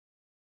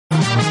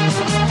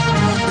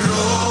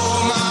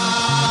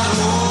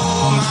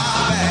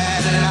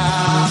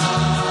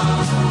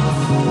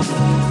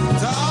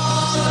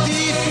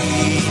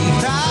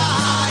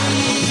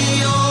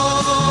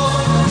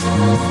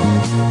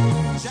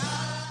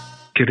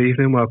Good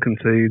evening, welcome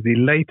to the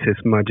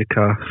latest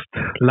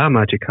La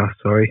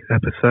Magicast,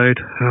 episode.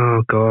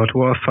 Oh God,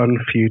 what a fun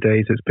few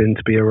days it's been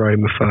to be a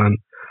Roma fan.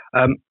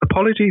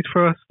 Apologies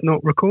for us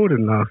not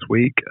recording last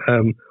week.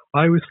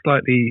 I was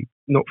slightly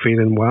not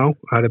feeling well.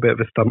 I had a bit of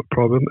a stomach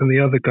problem, and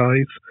the other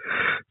guys,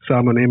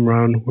 Sam and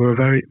Imran, were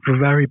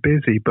very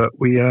busy. But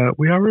we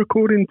are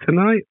recording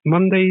tonight,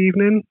 Monday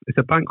evening. It's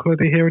a bank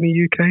holiday here in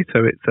the UK,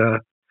 so it's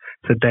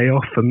a day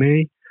off for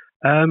me.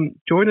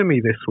 Joining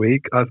me this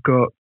week, I've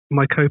got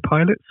my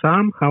co-pilot,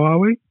 Sam. How are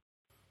we?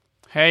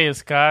 Hey,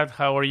 Scott.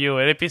 How are you?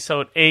 At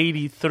episode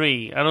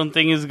 83. I don't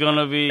think it's going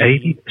to be...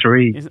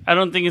 83. I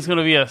don't think it's going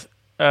to be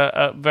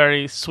a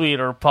very sweet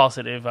or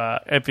positive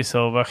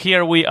episode, but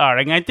here we are.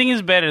 And I think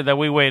it's better that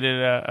we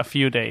waited a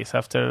few days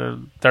after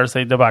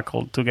Thursday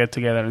debacle to get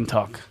together and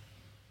talk.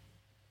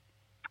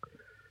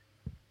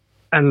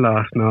 And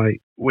last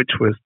night, which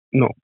was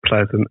not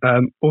pleasant,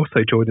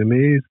 also joining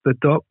me is the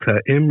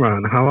doctor,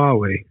 Imran. How are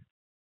we?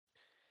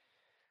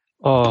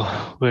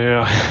 Oh,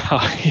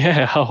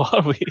 yeah, how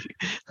are we?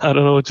 I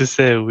don't know what to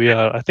say. We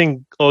are, I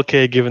think,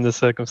 okay given the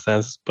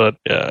circumstances, but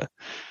yeah.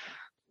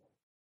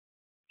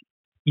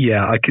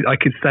 Yeah, I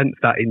could sense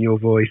that in your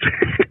voice.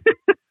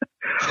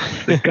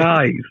 So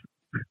guys,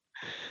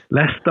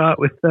 let's start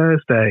with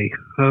Thursday.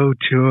 Oh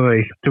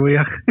joy. Do we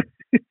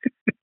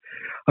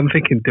I'm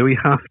thinking, do we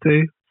have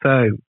to?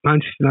 So,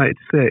 Manchester United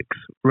 6,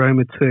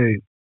 Roma 2.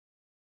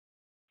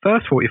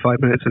 First 45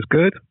 minutes was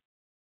good.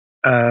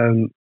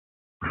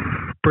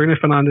 Bruno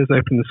Fernandes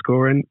opened the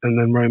scoring, and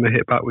then Roma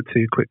hit back with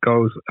two quick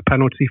goals, a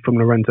penalty from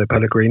Lorenzo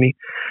Pellegrini,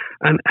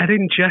 and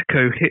Edin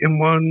Dzeko hitting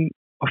one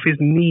off his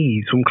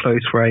knees from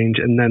close range.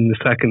 And then the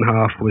second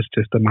half was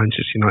just a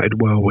Manchester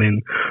United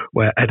whirlwind,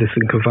 where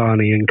Edison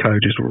Cavani and co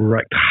just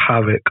wreaked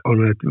havoc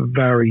on a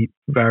very,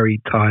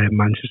 very tired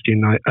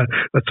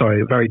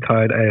very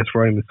tired AS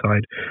Roma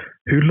side,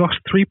 who lost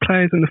three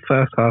players in the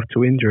first half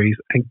to injuries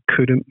and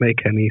couldn't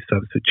make any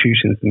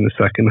substitutions in the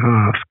second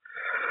half.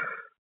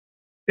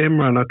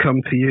 Imran, I'll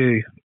come to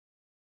you.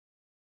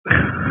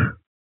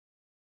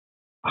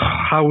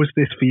 How was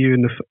this for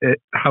you?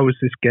 How was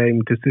this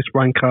game? Does this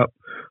rank up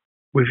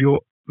with your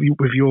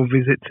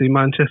visit to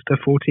Manchester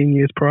 14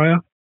 years prior?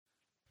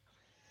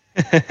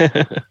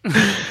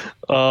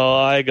 Oh,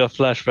 I got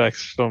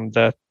flashbacks from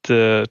that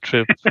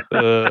trip.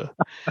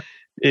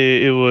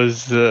 It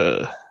was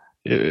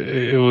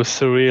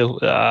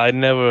surreal. I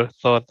never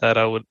thought that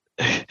I would.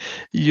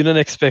 You don't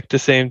expect the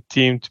same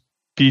team to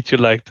beat you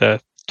like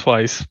that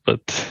twice,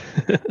 but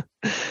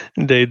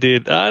they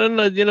did. I don't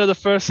know. The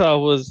first half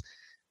was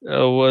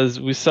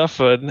we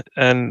suffered,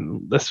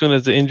 and as soon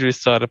as the injuries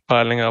started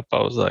piling up,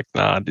 I was like,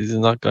 nah, this is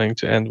not going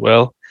to end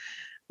well.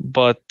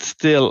 But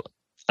still,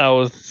 I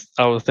was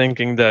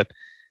thinking that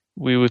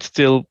we would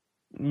still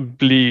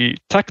be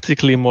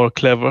tactically more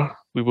clever.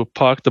 We would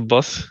park the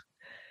bus,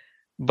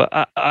 but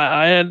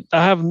I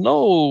have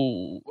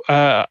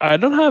I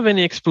don't have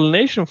any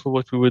explanation for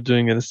what we were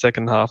doing in the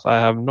second half. I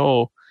have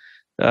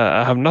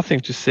nothing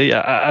to say.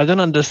 I don't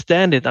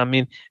understand it. I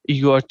mean,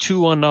 you are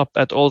 2-1 up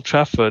at Old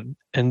Trafford,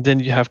 and then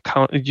you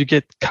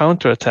get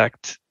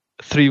counterattacked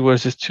 3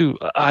 versus 2.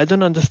 I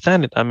don't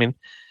understand it. I mean,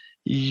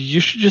 you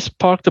should just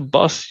park the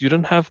bus.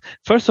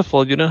 First of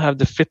all, you don't have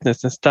the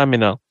fitness and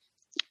stamina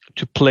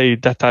to play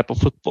that type of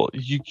football.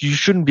 You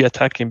shouldn't be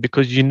attacking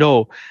because you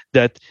know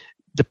that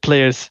the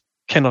players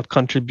cannot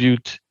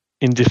contribute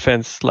in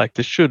defense like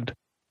they should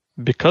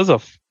because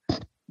of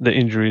the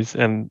injuries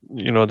and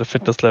the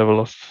fitness level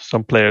of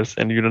some players,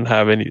 and you don't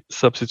have any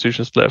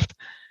substitutions left.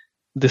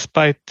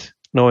 Despite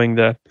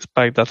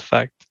that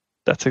fact,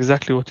 that's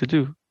exactly what to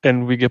do,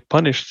 and we get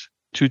punished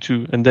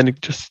 2-2, and then it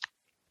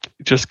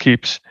just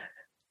keeps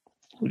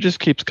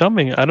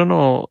coming. I don't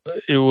know.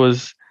 It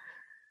was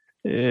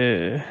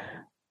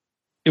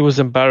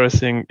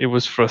embarrassing. It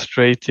was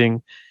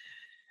frustrating.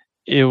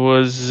 It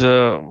was.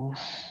 I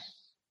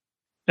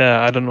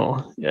don't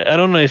know. I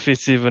don't know if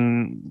it's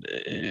even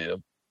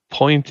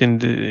point in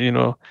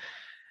the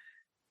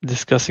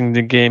discussing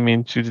the game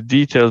into the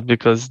details,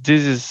 because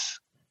this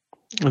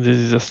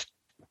is a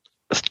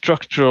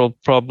structural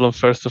problem.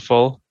 First of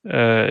all,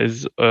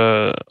 is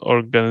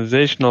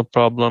organizational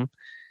problem,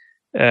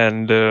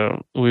 and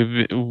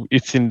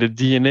it's in the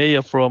DNA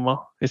of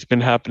Roma. It's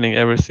been happening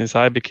ever since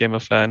I became a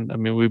fan. I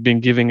mean, we've been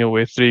giving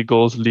away 3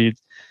 goals lead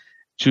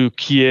to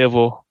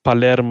Chievo,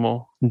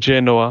 Palermo,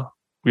 Genoa.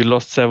 We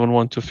lost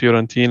 7-1 to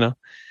Fiorentina.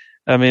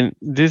 I mean,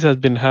 this has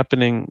been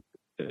happening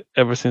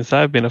ever since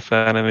I've been a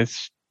fan, and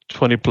it's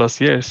 20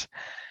 plus years.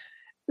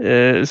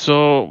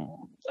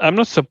 So I'm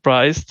not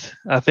surprised.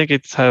 I think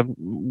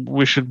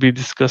we should be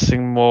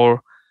discussing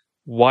more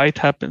why it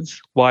happens.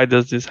 Why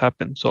does this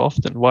happen so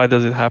often? Why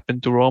does it happen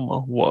to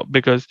Roma?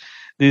 Because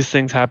these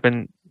things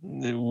happen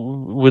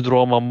with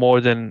Roma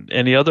more than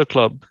any other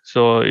club.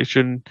 So it's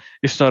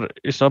not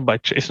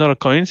a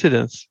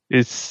coincidence.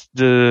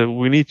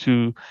 We need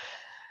to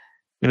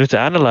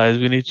analyze.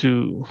 We need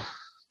to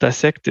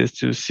dissect this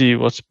to see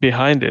what's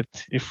behind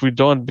it. If we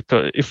don't,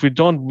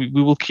 we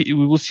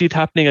will see it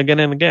happening again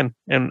and again.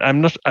 And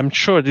I'm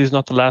sure this is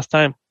not the last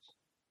time.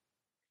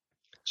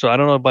 So I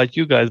don't know about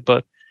you guys,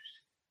 but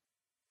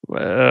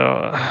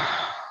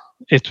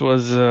it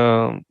was.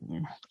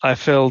 I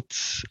felt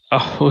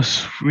I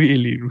was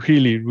really,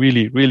 really,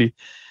 really, really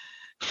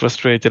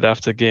frustrated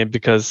after the game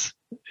because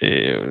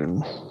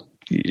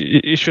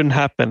it shouldn't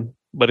happen,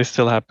 but it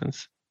still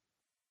happens.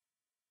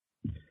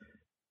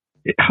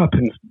 It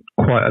happens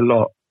quite a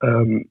lot.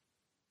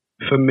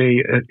 For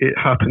me, it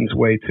happens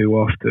way too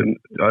often.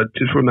 I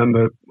just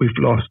remember we've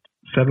lost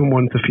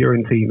 7-1 to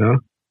Fiorentina,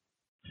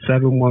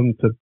 7-1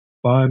 to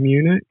Bayern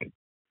Munich,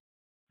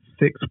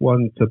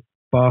 6-1 to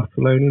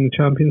Barcelona in the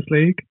Champions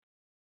League.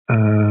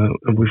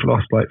 And we've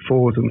lost like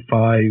 4s and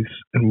 5s,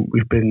 and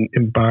we've been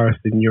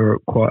embarrassed in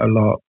Europe quite a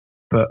lot.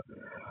 But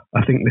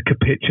I think the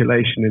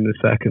capitulation in the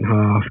second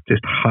half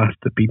just has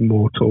to be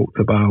more talked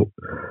about.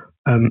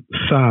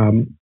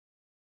 Sam,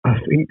 I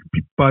think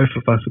both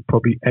of us have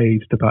probably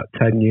aged about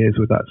 10 years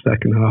with that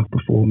second half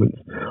performance.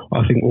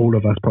 I think all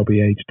of us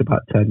probably aged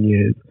about 10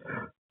 years.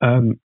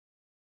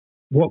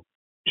 What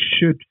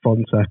should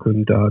Fonseca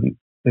have done?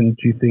 And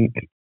do you think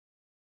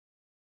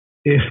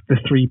if the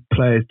 3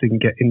 players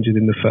didn't get injured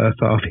in the first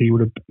half, he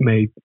could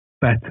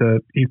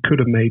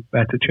have made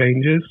better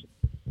changes?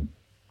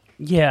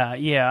 Yeah.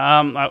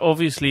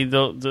 Obviously,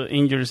 the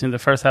injuries in the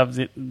first half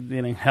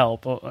didn't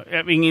help.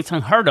 I mean, it's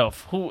unheard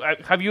of.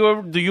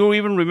 Do you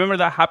even remember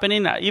that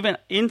happening? Even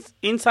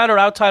inside or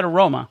outside of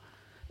Roma,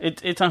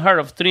 it's unheard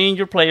of. 3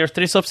 injured players,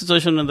 3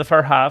 substitutions in the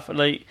first half,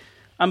 like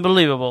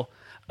unbelievable.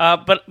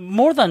 But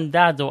more than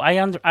that, though, I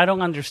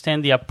don't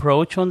understand the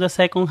approach on the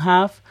second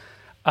half.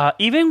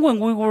 Even when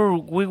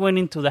we went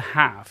into the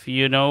half,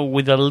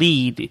 with a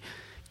lead.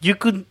 You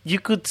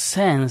could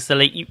sense that,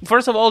 like,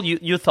 first of all,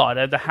 you thought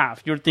at the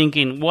half, you're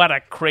thinking, what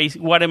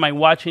am I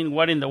watching?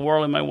 What in the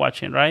world am I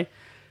watching? Right?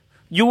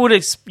 You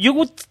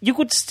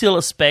could still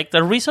expect,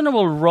 a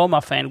reasonable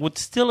Roma fan would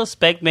still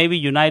expect maybe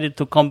United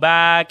to come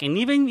back and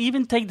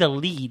even take the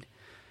lead.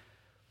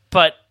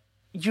 But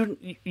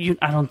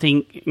I don't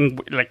think,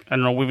 like, I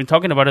don't know, we've been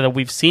talking about it, that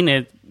we've seen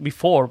it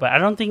before, but I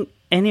don't think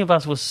any of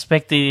us was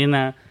expecting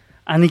an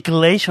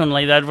annihilation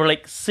like that for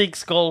like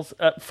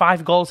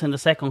 5 goals in the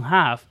second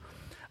half.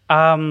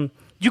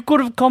 You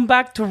could have come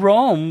back to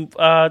Rome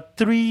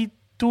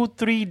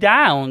 3-2-3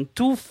 down,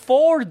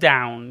 2-4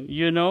 down,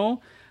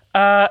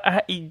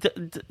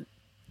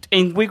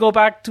 and we go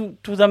back to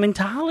the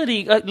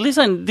mentality.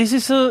 Listen, this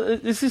is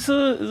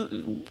a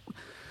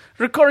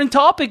recurring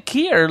topic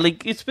here.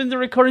 Like, it's been the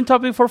recurring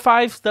topic for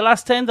the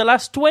last 10, the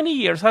last 20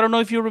 years. I don't know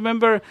if you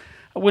remember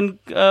when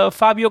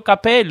Fabio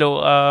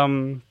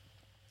Capello,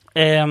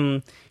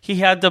 he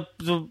had the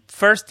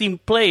first team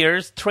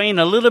players train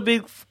a little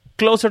bit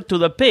closer to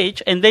the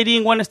pitch, and they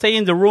didn't want to stay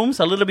in the rooms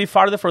a little bit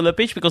farther from the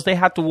pitch because they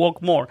had to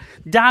walk more.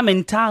 That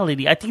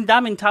mentality, I think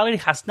that mentality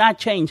has not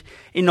changed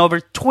in over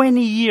 20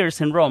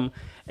 years in Rome.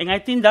 And I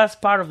think that's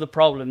part of the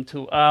problem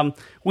too.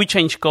 We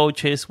change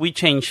coaches, we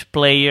change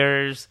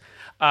players.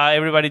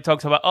 Everybody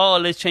talks about,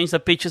 let's change the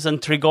pitches in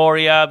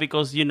Trigoria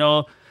because,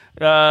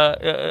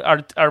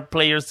 our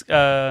players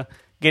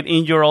get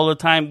injured all the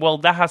time. Well,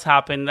 that has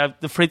happened.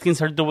 The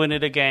Friedkins are doing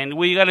it again.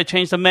 We got to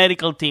change the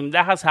medical team.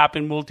 That has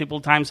happened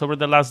multiple times over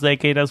the last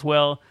decade as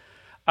well.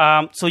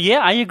 So, yeah,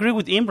 I agree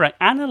with Imran.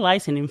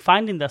 Analyzing and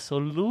finding the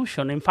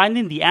solution and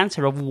finding the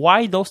answer of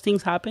why those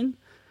things happen,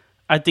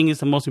 I think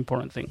is the most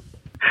important thing.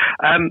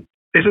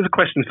 This is a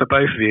question for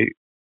both of you.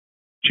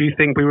 Do you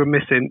think we were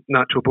missing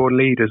natural-born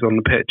leaders on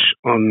the pitch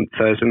on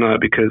Thursday night?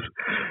 Because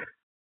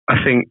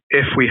I think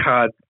if we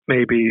had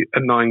maybe a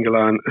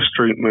Nainggolan, a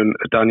Strootman,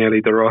 a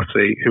Daniele De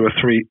Rossi, who are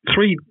three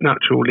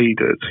natural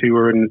leaders who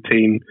were in the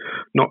team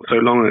not so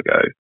long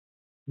ago,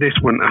 this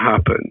wouldn't have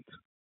happened.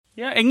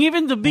 Yeah, and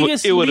even the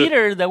biggest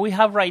leader that we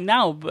have right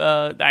now,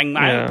 in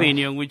my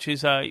opinion, which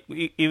is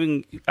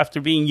even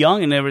after being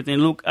young and everything,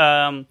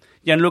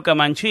 Gianluca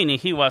Mancini,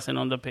 he wasn't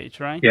on the pitch,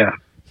 right? Yeah.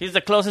 He's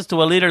the closest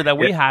to a leader that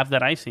we have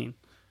that I've seen.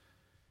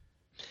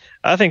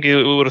 I think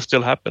it would have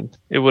still happened.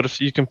 It would have.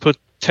 You can put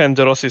 10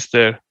 De Rossis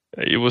there.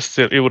 It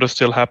would have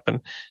still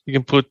happened. You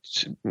can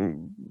put,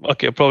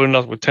 probably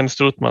not with 10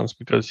 Strootmans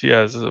because he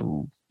has a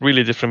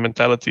really different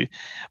mentality.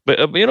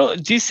 But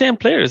these same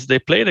players, they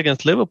played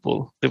against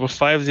Liverpool. They were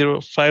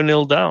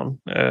 5-0 down,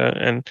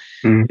 and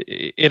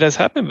it has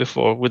happened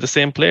before with the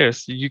same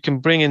players. You can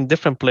bring in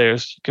different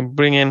players. You can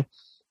bring in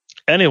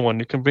anyone.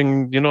 You can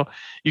bring,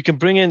 you can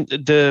bring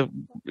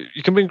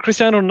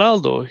Cristiano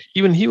Ronaldo.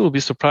 Even he will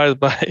be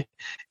surprised by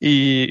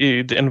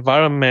the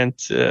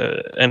environment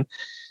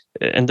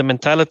and the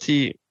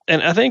mentality.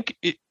 And I think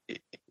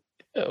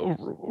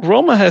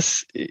Roma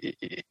has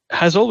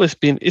always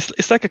been,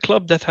 it's like a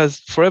club that has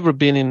forever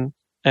been in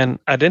an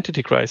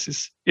identity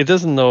crisis. It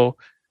doesn't know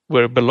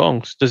where it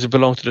belongs. Does it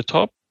belong to the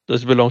top?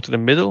 Does it belong to the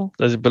middle?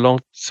 Does it belong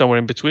somewhere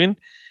in between?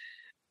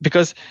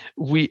 Because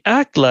we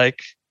act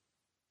like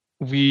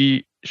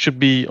we should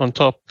be on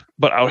top,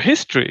 but our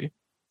history,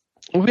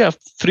 we have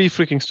 3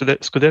 freaking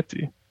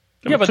Scudetti.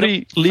 But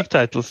 3 league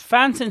titles.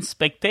 Fans'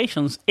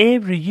 expectations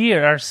every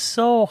year are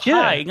so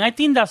high, and I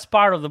think that's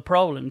part of the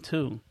problem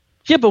too.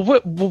 Yeah,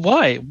 but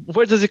why?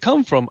 Where does it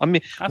come from? I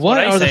mean, that's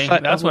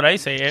what I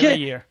say every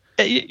year.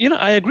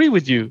 I agree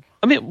with you.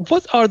 I mean,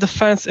 what are the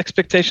fans'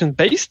 expectations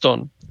based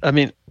on? I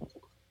mean,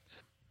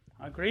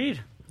 agreed.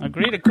 I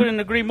couldn't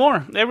agree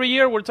more. Every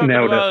year we're talking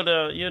about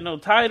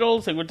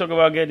titles, and we're talking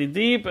about getting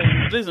deep.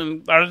 And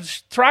listen, our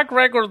track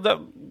record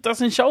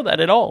doesn't show that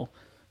at all.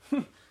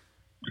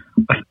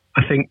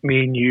 I think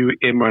me and you,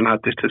 Imran,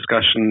 had this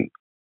discussion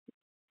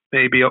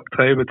maybe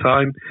October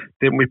time.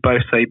 Didn't we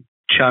both say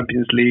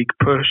Champions League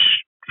push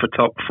for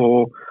top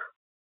 4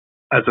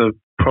 as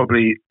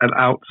probably an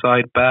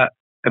outside bet,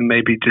 and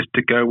maybe just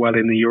to go well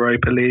in the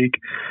Europa League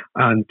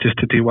and just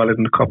to do well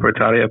in the Coppa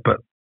Italia, but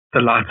the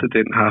latter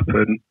didn't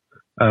happen.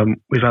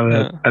 We've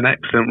had an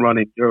excellent run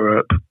in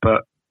Europe,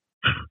 but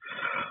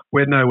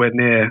we're nowhere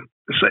near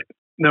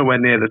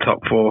the top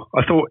 4.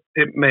 I thought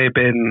it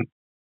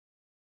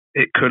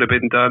could have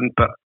been done,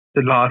 but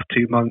the last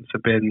 2 months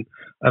have been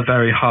a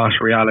very harsh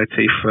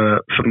reality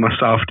for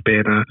myself to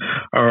being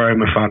a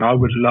Roma fan. I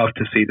would love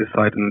to see the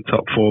side in the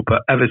top 4,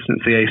 but ever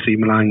since the AC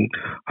Milan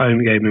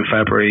home game in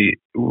February,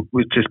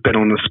 we've just been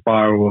on a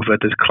spiral of a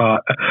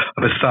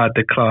sad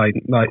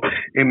decline. Like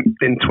in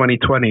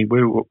 2020,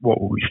 we were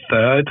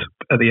third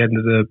at the end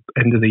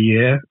of the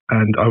year,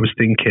 and I was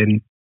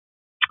thinking,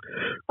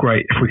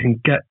 great, if we can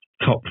get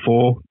top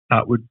 4,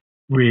 that would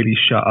really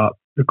shut up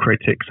the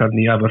critics and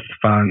the other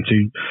fans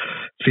who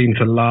seem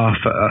to laugh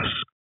at us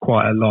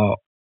quite a lot.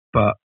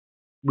 But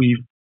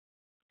we've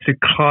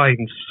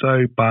declined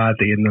so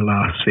badly in the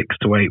last 6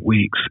 to 8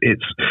 weeks.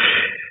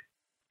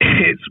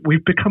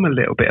 We've become a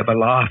little bit of a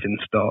laughing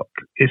stock.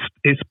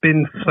 It's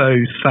been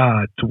so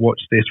sad to watch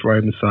this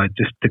Roma side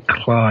just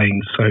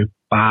decline so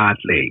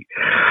badly,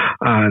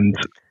 and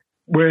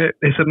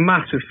there's a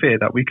massive fear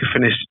that we could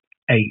finish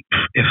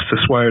 8th if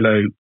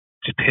Sassuolo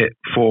just hit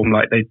form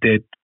like they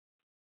did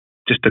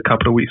just a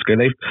couple of weeks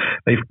ago.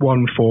 They've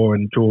won 4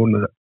 and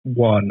drawn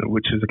 1,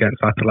 which is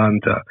against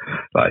Atalanta.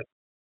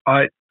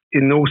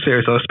 In all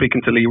seriousness, I was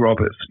speaking to Lee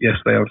Roberts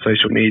yesterday on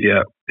social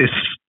media. This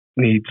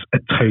needs a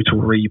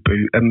total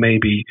reboot, and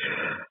maybe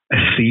a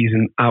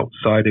season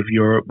outside of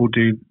Europe will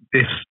do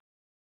this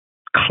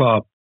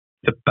club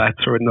the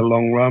better in the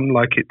long run,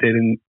 like it did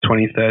in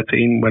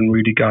 2013 when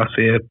Rudy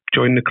Garcia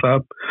joined the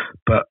club.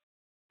 But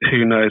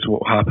who knows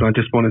what will happen? I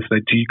just wanted to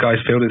know, do you guys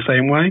feel the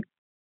same way?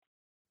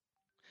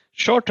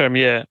 Short term,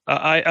 yeah,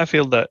 I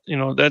feel that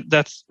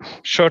that's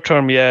short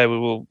term. Yeah, it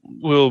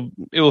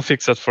will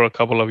fix that for a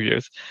couple of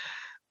years,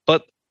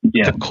 but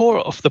the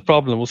core of the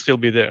problem will still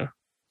be there.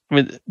 I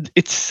mean,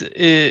 it's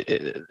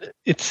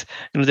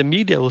the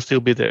media will still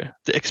be there.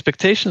 The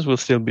expectations will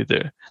still be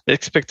there. The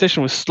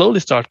expectation will slowly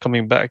start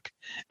coming back,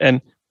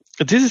 and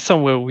this is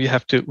somewhere we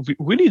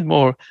need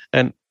more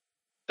an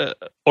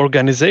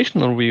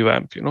organizational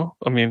revamp.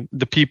 I mean,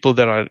 the people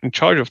that are in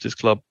charge of this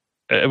club,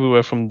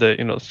 everywhere from the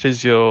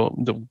physio,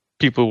 the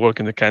people who work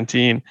in the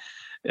canteen,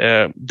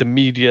 the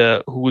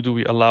media, who do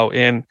we allow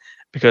in?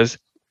 Because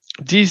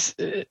these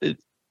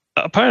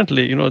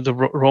apparently, the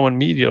Roman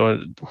media or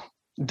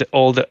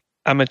all the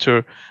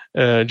amateur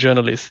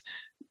journalists,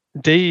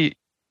 they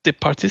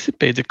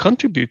participate, they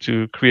contribute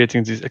to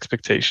creating these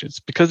expectations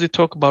because they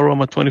talk about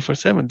Roma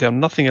 24/7. They have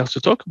nothing else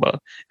to talk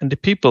about, and the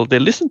people, they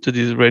listen to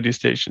these radio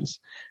stations,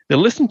 they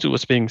listen to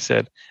what's being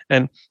said,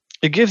 and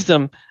it gives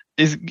them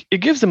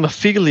a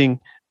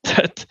feeling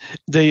that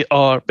they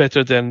are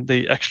better than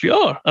they actually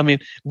are. I mean,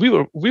 we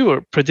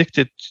were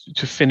predicted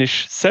to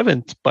finish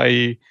 7th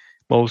by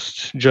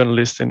most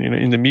journalists and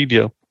in the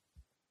media.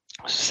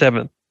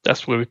 7th.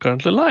 That's where we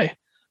currently lie.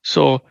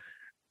 So,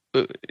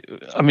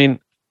 I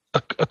mean,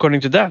 according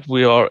to that,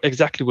 we are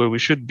exactly where we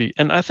should be,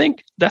 and I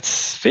think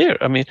that's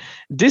fair. I mean,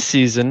 this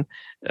season,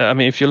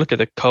 if you look at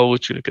the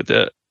coach, you look at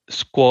the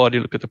squad, you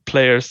look at the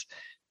players.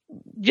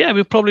 Yeah,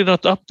 we're probably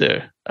not up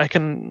there. I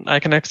can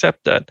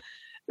accept that.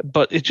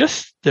 But it's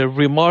just the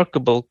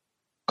remarkable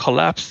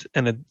collapse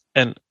and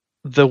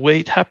the way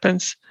it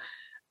happens.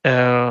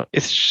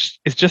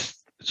 It's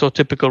just so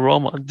typical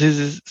Roma. This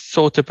is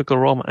so typical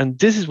Roma, and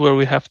this is where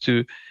we have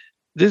to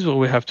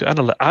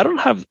analyze. I don't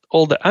have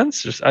all the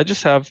answers. I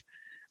just have.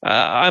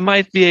 I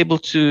might be able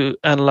to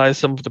analyze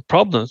some of the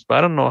problems, but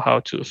I don't know how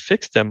to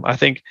fix them. I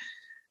think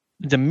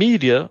the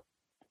media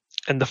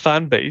and the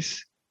fan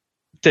base.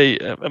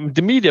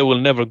 The media will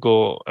never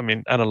go.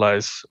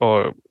 Analyze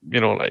or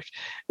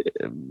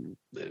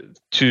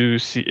to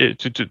see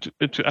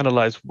to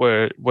analyze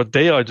what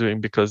they are doing,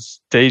 because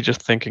they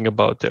just thinking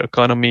about their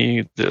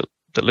economy, the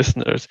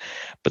listeners.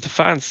 But the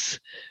fans,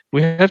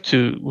 we have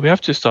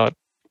to start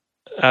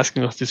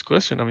asking us this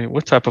question. I mean,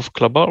 what type of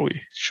club are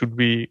we?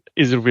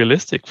 Is it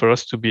realistic for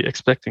us to be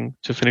expecting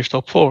to finish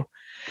top 4?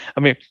 I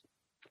mean,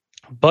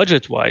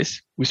 budget wise,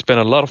 we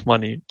spend a lot of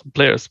money on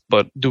players,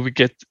 but do we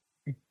get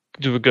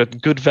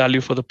good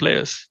value for the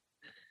players?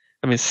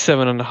 I mean,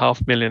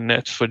 7.5 million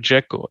net for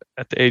Dzeko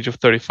at the age of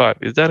 35.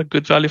 Is that a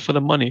good value for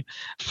the money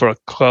for a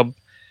club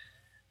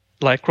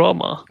like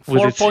Roma?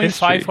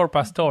 4.5 for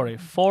Pastore.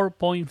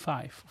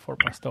 4.5 for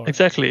Pastore.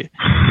 Exactly.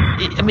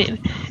 I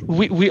mean,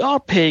 we are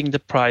paying the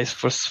price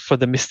for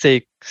the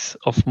mistakes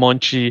of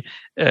Monchi.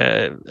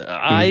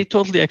 I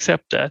totally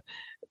accept that.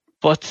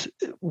 But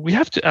we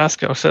have to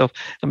ask ourselves,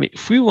 I mean,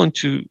 if we want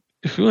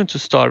to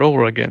start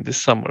over again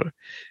this summer,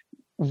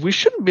 we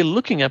shouldn't be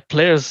looking at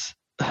players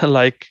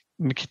like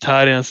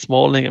Mkhitaryan,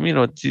 Smalling. I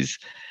mean, these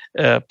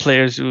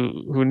players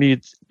who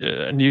need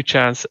a new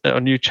chance, a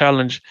new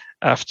challenge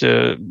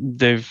after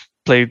they've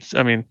played.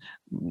 I mean,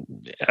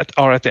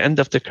 at the end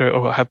of their career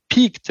or have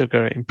peaked their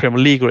career in Premier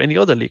League or any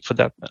other league for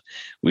that matter.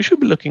 We should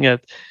be looking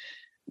at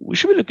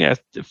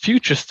the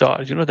future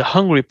stars. The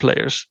hungry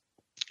players,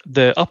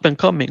 the up and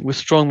coming with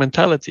strong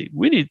mentality.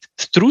 We need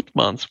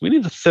Strootmans. We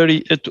need a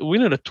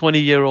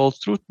 20-year-old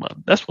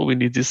Strootman. That's what we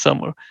need this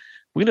summer.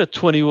 We need a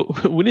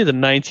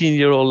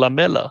 19-year-old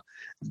Lamela.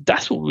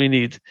 That's what we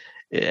need.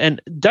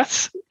 And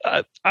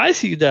I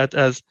see that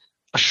as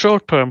a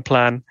short-term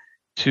plan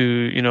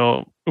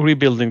to,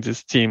 rebuilding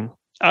this team.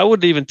 I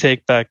would even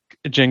take back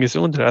Cengiz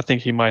Ünder. I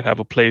think he might have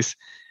a place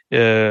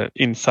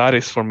in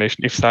Sarri's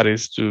formation if Sarri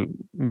is to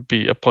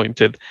be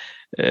appointed,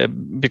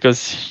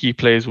 because he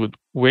plays with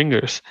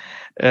wingers.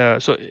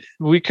 So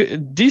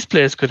these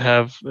players could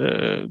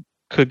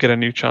get a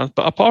new chance.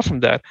 But apart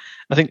from that,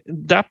 I think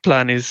that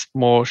plan is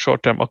more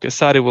short-term. Okay,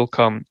 Sarri will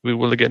come. We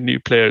will get new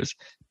players.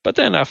 But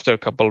then after a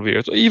couple of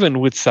years, or even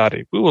with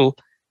Sarri, we will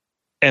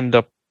end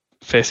up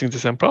facing the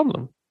same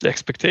problem, the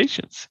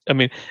expectations. I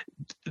mean,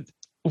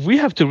 we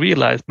have to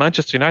realize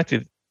Manchester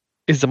United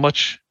is a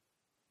much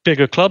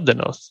bigger club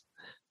than us.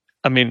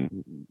 I mean,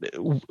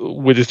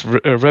 with its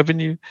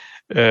revenue,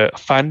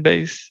 fan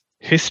base,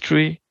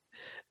 history,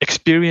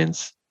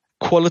 experience,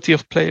 quality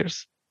of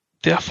players,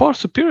 they are far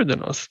superior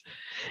than us.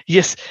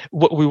 Yes,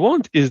 what we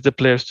want is the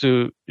players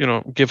to,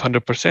 give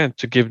 100%,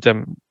 to give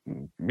them,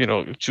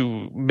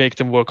 to make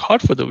them work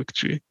hard for the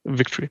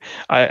victory.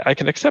 I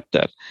can accept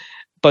that.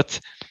 But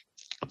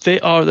they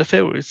are the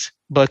favorites,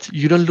 but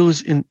you don't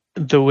lose in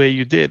the way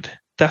you did.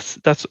 That's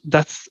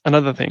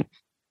another thing.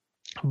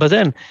 But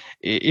then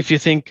if you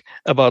think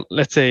about,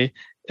 let's say,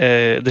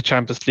 the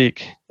Champions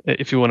League,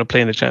 if you want to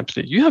play in the Champions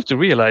League, you have to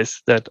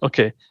realize that,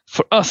 okay,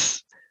 for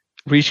us,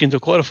 reaching the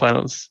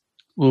quarterfinals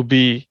will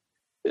be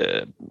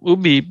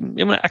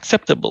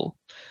acceptable.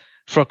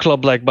 For a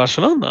club like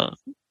Barcelona,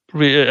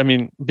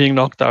 being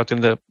knocked out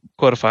in the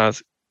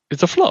quarterfinals,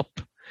 it's a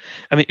flop.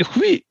 I mean, if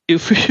we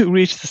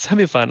reach the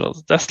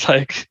semifinals, that's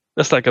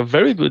like a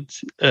very good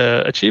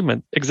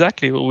achievement.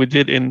 Exactly what we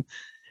did in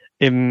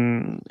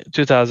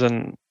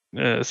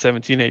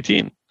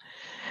 2017-18.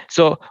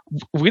 So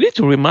we need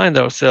to remind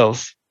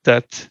ourselves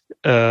that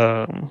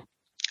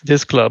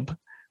this club,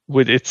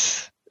 with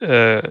its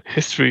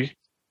history,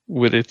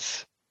 with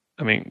its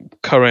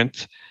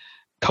current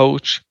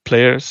coach,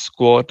 players,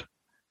 squad,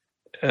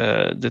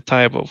 the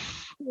type of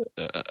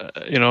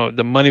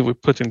the money we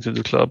put into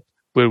the club,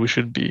 where we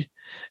should be,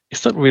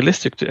 it's not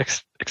realistic to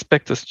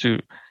expect us to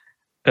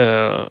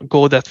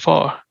go that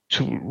far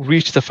to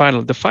reach the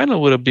final. The final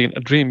would have been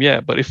a dream, yeah.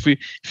 But if you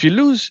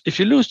lose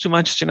to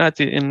Manchester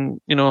United in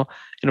a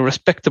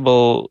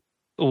respectable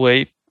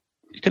way,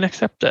 you can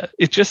accept that.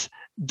 It's just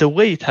the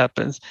way it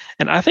happens,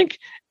 and I think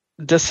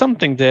there's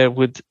something there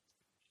with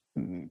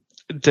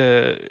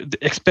the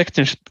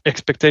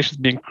expectations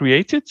being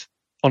created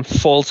on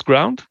false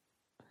ground,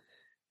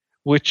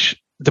 which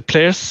the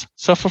players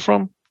suffer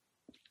from.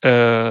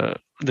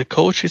 The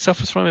coach, he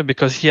suffers from it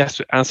because he has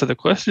to answer the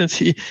questions.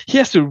 He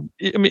has to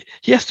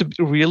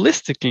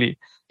realistically,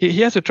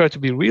 he has to try to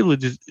be real with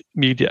the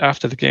media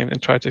after the game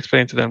and try to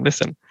explain to them,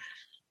 listen,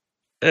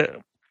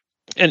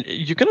 and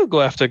you cannot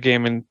go after a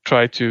game and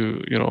try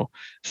to,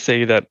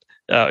 say that,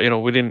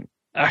 we didn't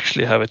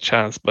actually have a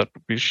chance, but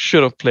we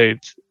should have played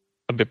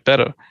a bit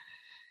better.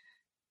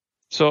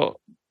 So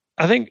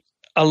I think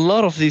a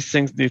lot of these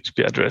things need to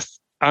be addressed.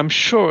 I'm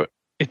sure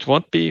it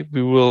won't be.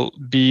 We will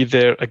be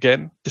there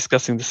again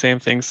discussing the same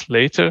things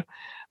later.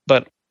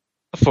 But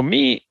for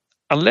me,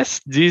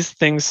 unless these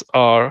things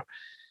are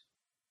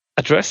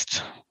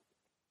addressed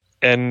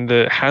and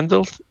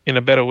handled in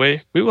a better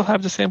way, we will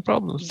have the same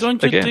problems.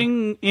 Don't you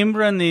think,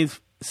 Imran, if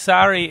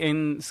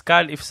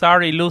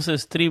Sarri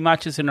loses 3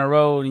 matches in a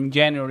row in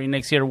January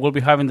next year, we'll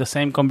be having the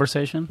same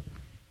conversation?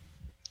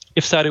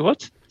 If Sarri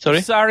what? Sorry?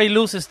 If Sarri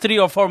loses 3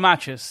 or 4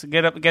 matches,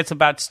 gets a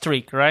bad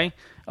streak, right,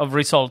 of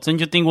results, don't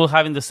you think we'll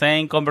having the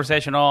same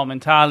conversation,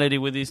 mentality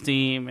with this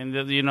team and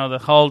the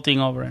whole thing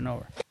over and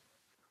over?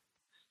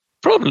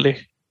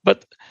 Probably.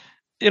 But,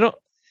 it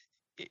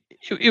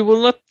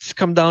will not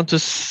come down to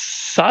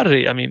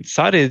Sarri. I mean,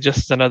 Sarri is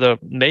just another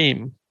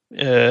name.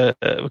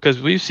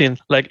 Because we've seen,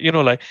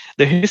 the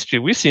history,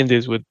 we've seen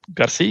this with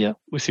Garcia,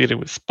 we've seen it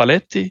with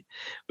Spalletti,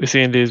 we've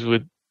seen this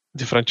with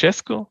Di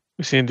Francesco,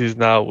 we've seen this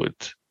now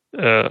with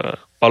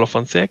Paulo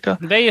Fonseca.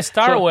 They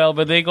start well,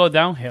 but they go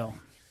downhill.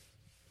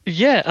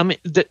 Yeah, I mean,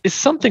 it's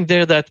something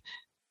there that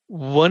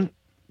when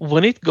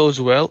it goes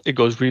well, it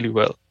goes really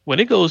well. When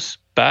it goes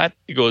bad,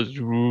 it goes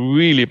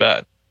really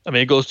bad. I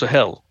mean, it goes to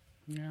hell.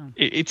 Yeah.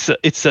 It's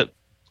a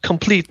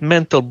complete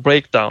mental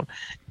breakdown.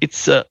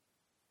 It's a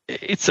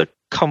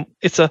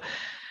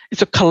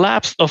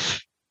collapse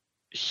of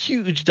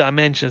huge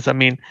dimensions. I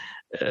mean,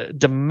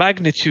 the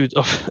magnitude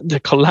of the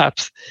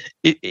collapse,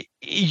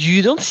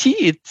 you don't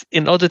see it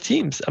in other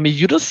teams. I mean,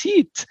 you don't see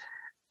it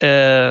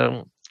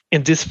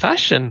in this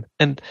fashion,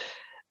 and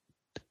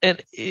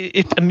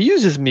it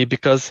amuses me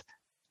because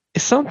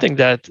it's something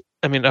that,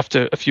 I mean,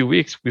 after a few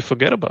weeks we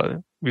forget about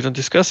it. We don't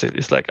discuss it.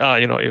 It's like,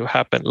 it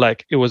happened,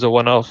 like it was a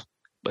one-off,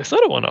 but it's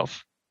not a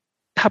one-off.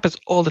 It happens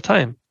all the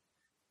time.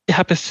 It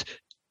happens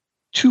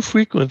too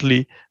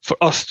frequently for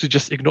us to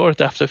just ignore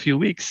it after a few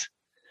weeks.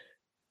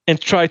 And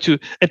try to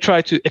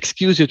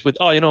excuse it with,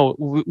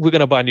 we're going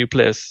to buy new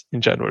players in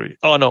January.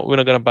 Oh no, we're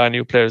not going to buy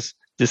new players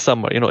this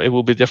summer. It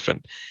will be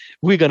different.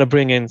 We're going to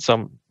bring in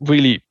some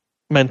really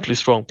mentally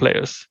strong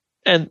players.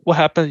 And what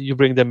happens? You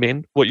bring them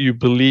in, what you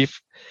believe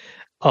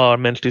are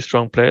mentally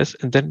strong players,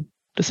 and then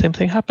the same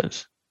thing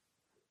happens.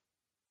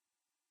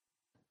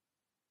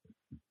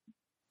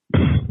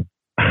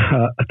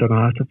 I don't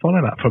know how to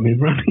follow that from him.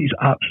 He's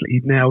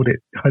absolutely nailed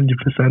it,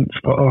 100%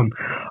 spot on.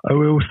 I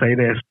will say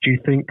this: do you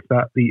think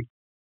that the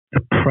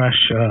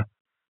pressure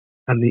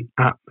and the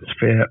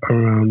atmosphere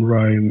around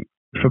Rome,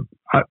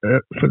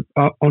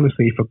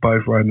 honestly, for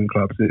both Roman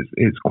clubs,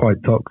 it's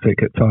quite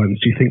toxic at times?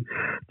 Do you think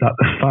that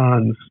the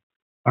fans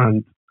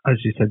and, as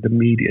you said, the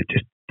media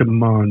just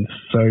demands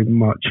so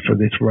much for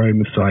this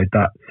Roma side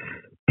that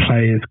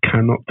players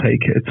cannot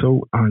take it at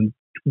all, and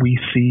we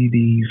see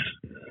these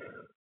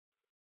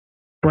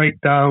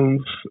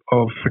breakdowns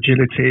of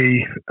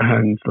fragility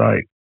and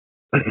like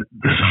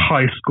this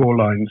high score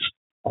lines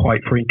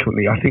quite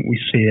frequently? I think we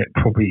see it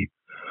probably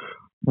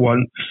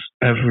once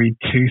every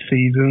 2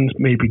 seasons,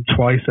 maybe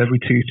twice every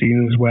 2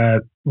 seasons,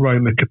 where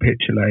Roma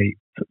capitulate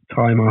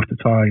time after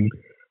time.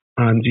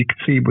 And you can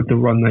see with the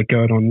run they're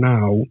going on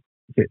now,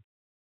 is it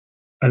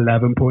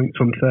 11 points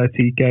from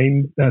 30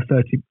 games?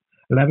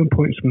 11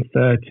 points from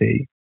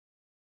 30,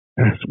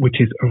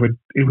 which is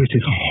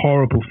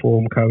horrible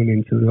form going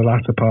into the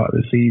latter part of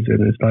the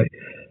season. It's like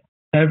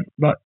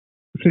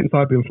since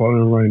I've been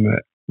following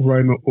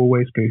Roma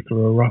always go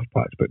through a rough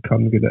patch but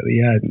come good at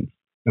the end,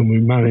 and we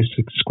managed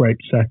to scrape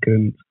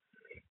second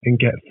and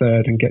get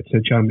third and get to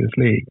the Champions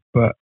League.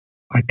 But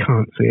I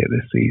can't see it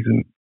this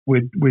season.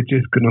 We're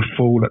just going to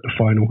fall at the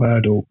final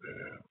hurdle,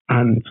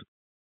 and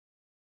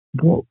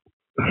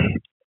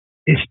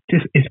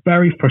it's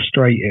very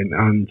frustrating,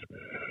 and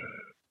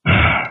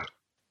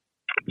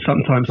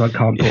sometimes I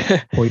can't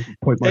point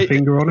my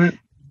finger on it.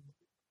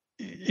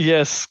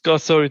 Yes,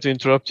 Scott, sorry to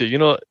interrupt you.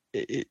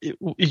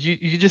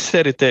 You just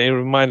said it there. It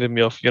reminded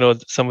me of,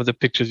 some of the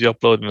pictures you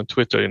uploaded on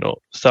Twitter,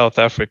 South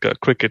Africa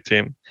cricket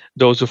team,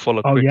 those who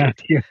follow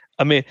cricket. Yeah.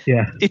 I mean,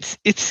 it's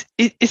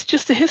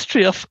just the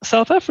history of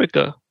South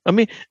Africa. I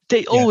mean,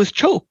 they always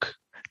choke.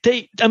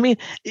 They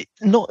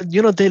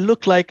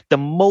look like the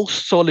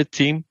most solid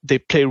team. They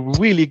play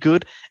really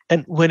good.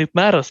 And when it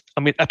matters,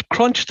 I mean, at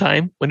crunch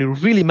time, when it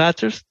really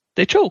matters,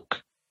 they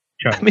choke.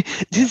 Sure. I mean,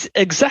 this is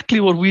exactly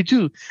what we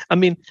do. I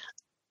mean,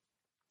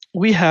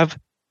 we have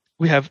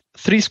 3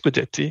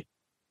 Scudetti.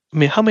 I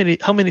mean, how many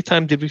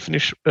times did we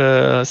finish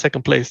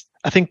second place?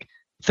 I think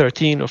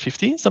 13 or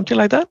 15, something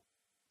like that.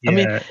 Yeah,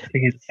 I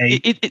think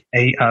it's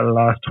 8 out of the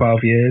last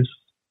 12 years.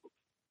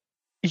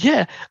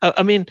 Yeah,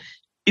 I mean,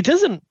 it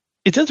doesn't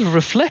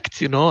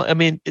reflect. I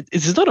mean,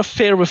 it's not a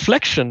fair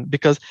reflection,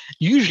 because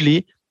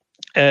usually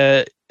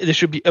there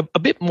should be a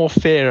bit more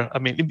fair. I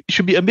mean, it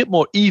should be a bit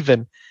more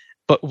even.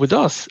 But with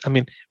us, I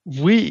mean,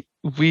 we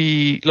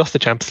lost the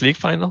Champions League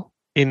final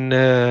in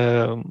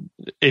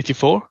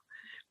 84.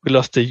 We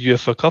lost the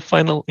UEFA Cup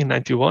final in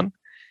 91.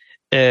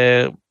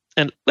 And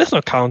let's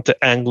not count the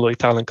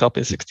Anglo-Italian Cup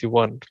in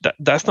 61.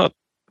 That's not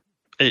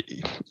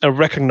a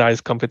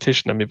recognized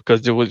competition. I mean,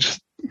 because there were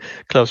just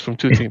clubs from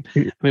 2 teams.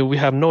 I mean, we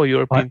have no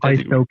European. I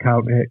still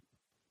count it.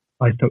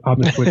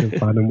 I'm a Swindon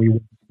fan, and we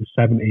won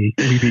 70.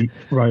 We beat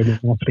Roma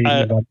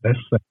about this.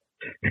 So.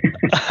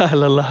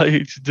 I'll allow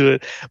you to do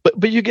it,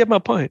 but you get my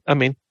point. I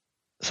mean,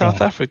 South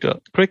Africa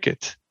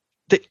cricket,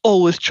 they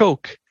always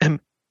choke,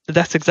 and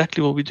that's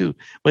exactly what we do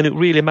when it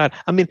really matters.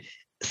 I mean,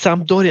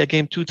 Sampdoria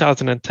game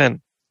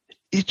 2010.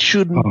 It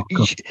shouldn't.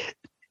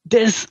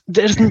 There's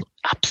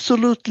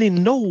absolutely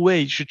no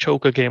way you should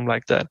choke a game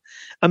like that.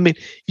 I mean,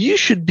 you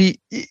should be.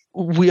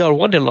 We are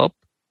 1-0 up.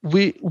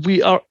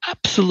 We are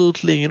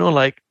absolutely,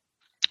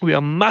 we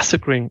are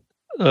massacring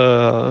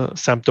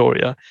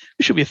Sampdoria.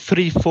 We should be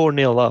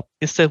 3-4-0 up.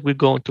 Instead, we're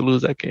going to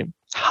lose that game.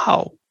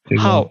 How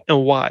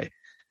and why?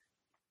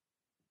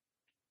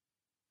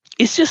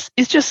 It's just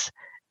the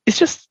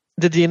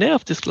DNA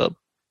of this club.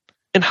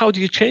 And how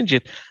do you change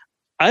it?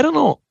 I don't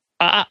know.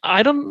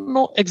 I don't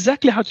know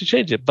exactly how to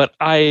change it, but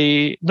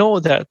I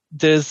know that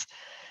there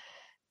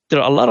are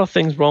a lot of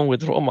things wrong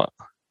with Roma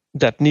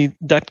that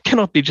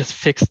cannot be just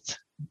fixed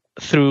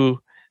through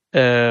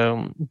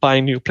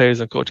buying new players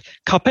and coach.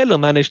 Capello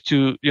managed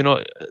to,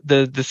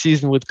 the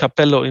season with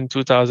Capello in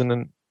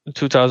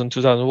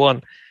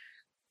 2001,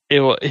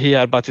 he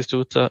had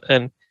Batistuta,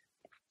 and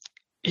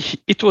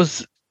it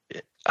was,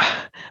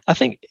 I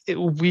think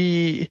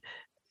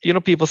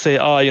people say,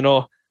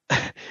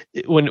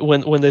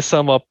 when they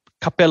sum up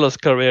Capello's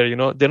career,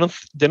 they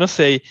don't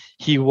say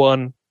he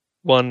won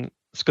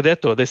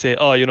Scudetto, they say,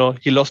 oh,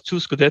 he lost 2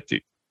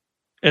 Scudetti.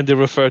 And they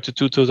refer to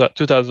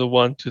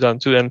 2001,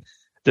 2002, and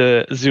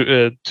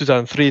the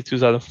 2003,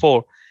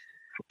 2004.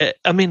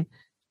 I mean,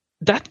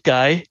 that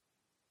guy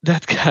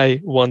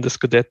won the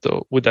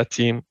Scudetto with that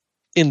team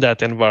in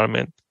that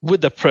environment,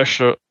 with the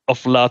pressure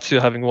of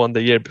Lazio having won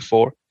the year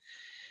before.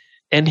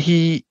 And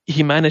he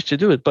managed to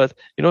do it. But,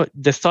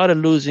 they started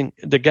losing,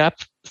 the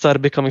gap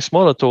started becoming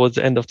smaller towards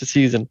the end of the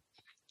season.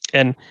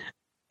 And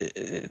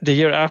the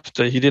year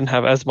after, he didn't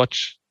have as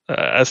much,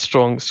 as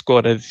strong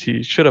squad as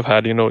he should have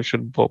had. He should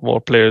have bought more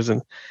players.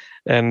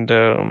 And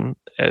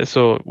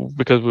so,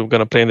 because we were going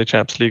to play in the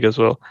Champions League as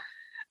well.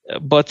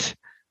 But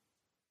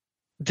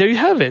there you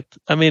have it.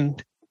 I mean,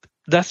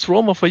 that's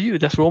Roma for you.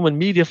 That's Roman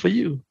media for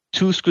you.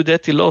 2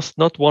 Scudetti lost,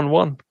 not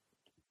 1-1.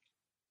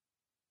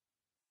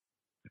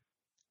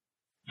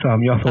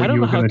 Sam, I thought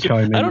you were going to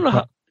chime in.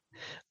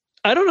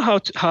 I don't know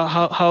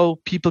how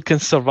people can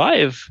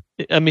survive.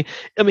 I mean,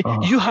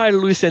 you hire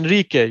Luis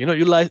Enrique.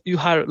 You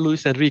hire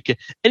Luis Enrique,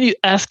 and you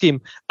ask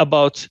him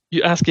about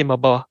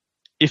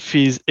if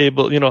he's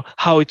able.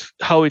 How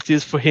it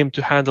is for him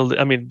to handle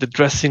the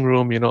dressing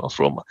room. Of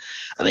Roma.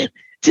 I mean,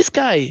 this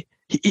guy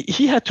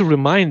he had to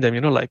remind them.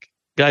 Like,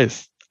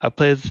 guys, I've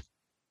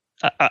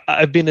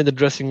been in the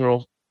dressing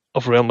room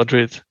of Real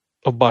Madrid,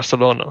 of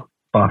Barcelona.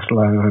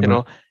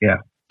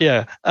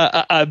 Yeah.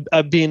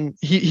 I've been.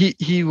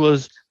 He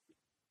was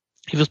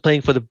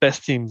playing for the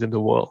best teams in the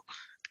world,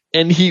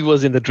 and he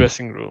was in the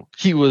dressing room.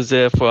 He was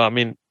there for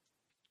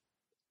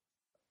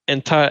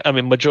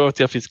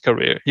majority of his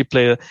career.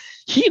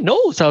 He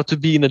knows how to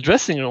be in the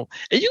dressing room,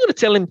 and you're going to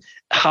tell him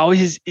how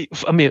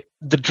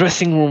the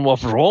dressing room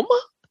of Roma.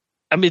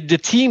 I mean, the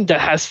team that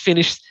has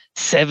finished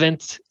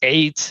 7th,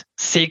 8th,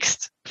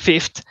 6th,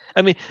 5th.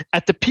 I mean,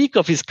 at the peak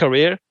of his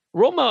career,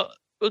 Roma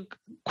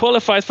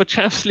qualified for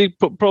Champions League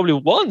probably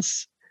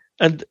once,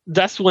 and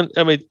that's when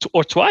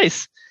or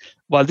twice.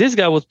 While this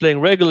guy was playing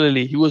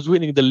regularly, he was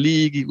winning the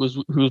league. He was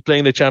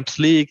playing the Champions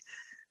League,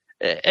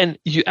 and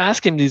you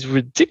ask him these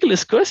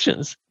ridiculous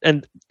questions,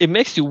 and it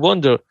makes you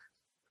wonder.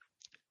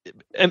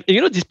 And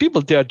these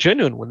people, they are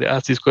genuine when they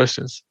ask these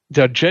questions.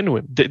 They are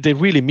genuine. They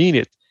really mean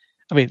it.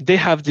 I mean, they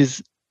have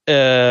this.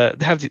 They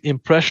have the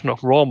impression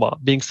of Roma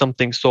being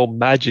something so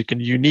magic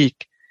and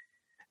unique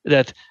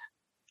that,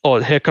 oh,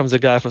 here comes a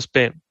guy from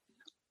Spain.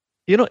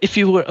 If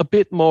you were a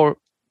bit more,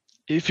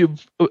 if you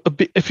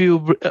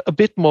were a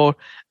bit more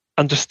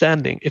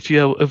understanding, if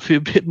you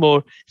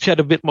had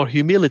a bit more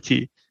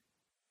humility,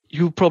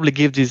 you probably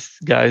give these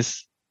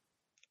guys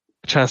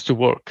a chance to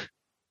work.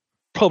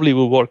 Probably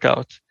will work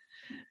out,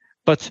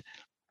 but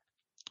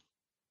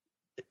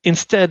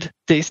instead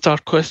they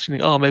start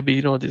questioning. Oh, maybe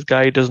this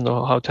guy doesn't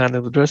know how to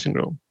handle the dressing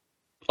room.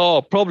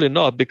 Oh, probably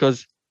not,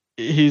 because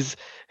his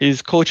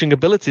coaching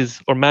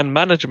abilities or man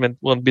management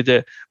won't be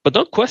there. But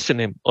don't question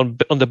him on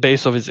the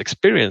base of his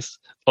experience,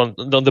 on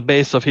the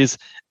base of his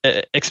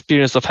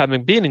experience of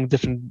having been in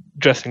different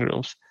dressing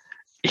rooms.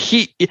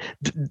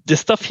 The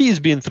stuff he's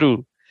been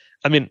through.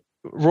 I mean,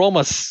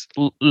 Roma's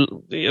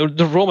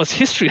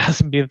history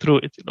hasn't been through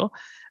it.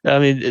 I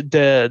mean,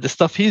 the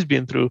stuff he's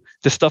been through,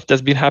 the stuff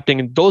that's been happening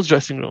in those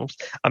dressing rooms.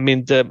 I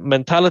mean, the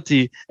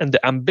mentality and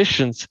the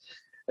ambitions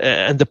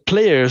and the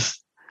players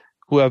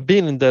who have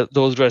been in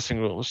those dressing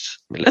rooms.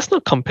 I mean, let's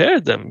not compare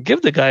them.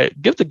 Give the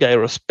guy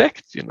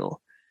respect.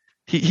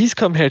 He's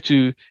come here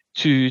to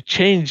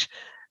change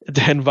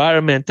the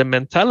environment, the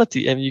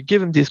mentality, and you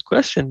give him this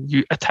question.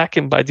 You attack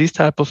him by these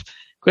type of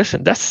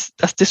question. That's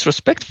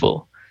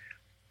disrespectful.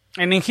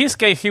 And in his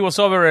case, he was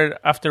over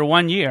after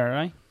 1 year,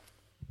 right?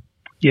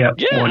 Yeah,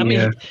 1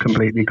 year,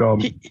 completely gone.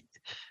 He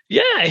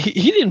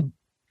didn't.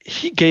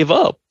 He gave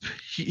up.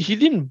 He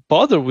didn't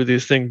bother with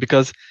this thing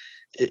because,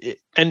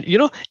 and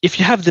if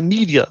you have the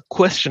media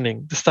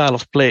questioning the style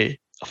of play,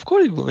 of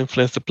course it will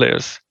influence the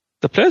players.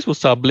 The players will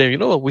start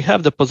blaming. We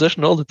have the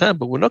possession all the time,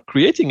 but we're not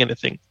creating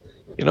anything.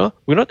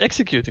 We're not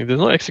executing. There's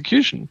no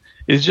execution.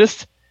 It's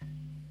just,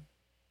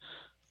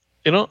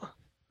 Yeah.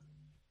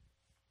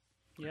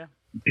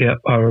 Yeah,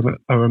 I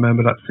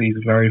remember that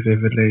season very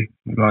vividly.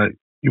 Like,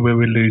 we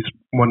would lose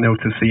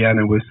 1-0 to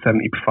Siena with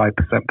 75%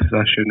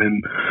 possession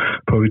and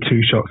probably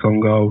 2 shots on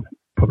goal,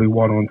 probably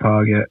 1 on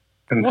target,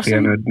 and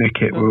Siena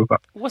nick it.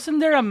 Wasn't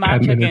there a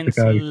match against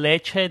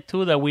Lecce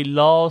too that we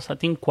lost? I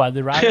think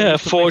Cuadrado. Yeah,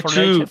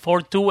 4-2.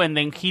 4-2, and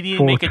then he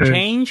didn't make a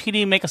change. He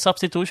didn't make a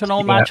substitution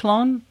all match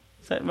long.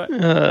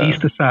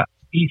 Easter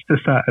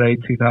Saturday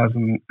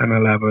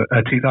 2011,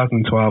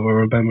 2012. I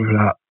remember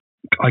that.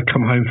 I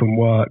come home from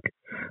work.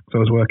 So I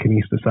was working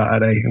Easter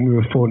Saturday, and we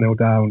were 4-0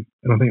 down.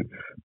 And I think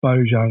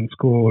Bojan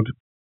scored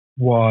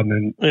 1,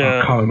 and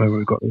I can't remember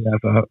who got the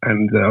other.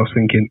 And I was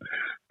thinking,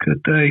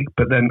 could they?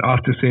 But then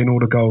after seeing all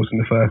the goals in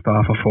the first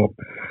half, I thought,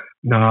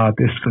 nah,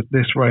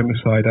 this Roma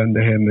side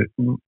under him,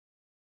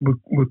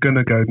 we're going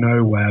to go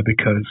nowhere,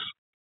 because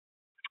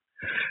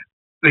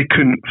they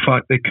couldn't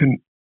fight. They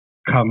couldn't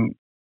come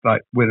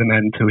with an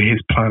end to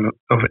his plan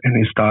and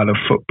his style of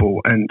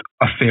football. And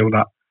I feel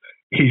that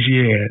his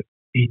year,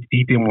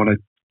 he didn't want to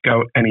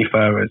go any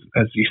further,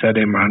 as you said,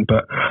 Imran.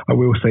 But I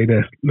will say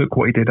this: look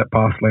what he did at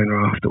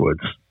Barcelona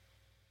afterwards.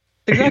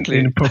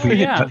 Exactly. Probably,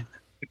 yeah.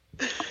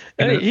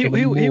 He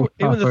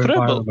won the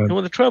treble. He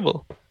won the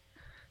treble.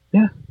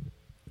 Yeah.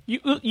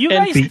 You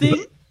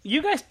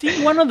guys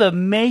think one of the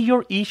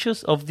major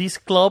issues of this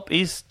club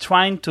is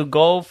trying to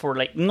go for,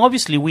 like,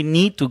 obviously we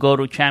need to go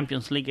to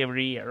Champions League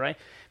every year, right?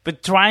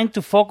 But trying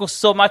to focus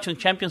so much on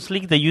Champions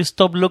League that you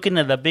stop looking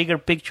at the bigger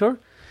picture?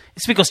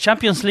 It's because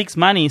Champions League's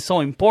money is so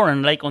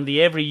important, like on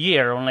the every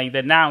year, on like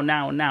the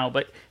now.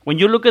 But when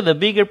you look at the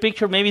bigger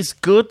picture, maybe it's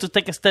good to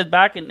take a step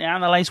back and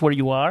analyze where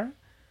you are.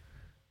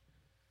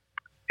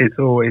 It's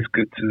always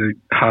good to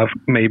have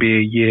maybe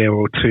a year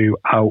or two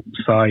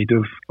outside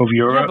of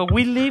Europe. Yeah, but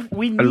we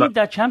need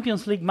that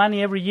Champions League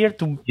money every year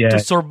to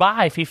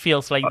survive. It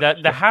feels like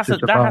that has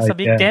a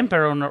big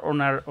temper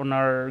on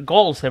our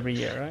goals every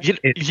year, right?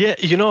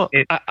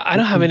 I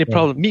don't have any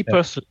problem. Me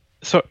personally,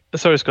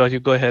 sorry, Scott, you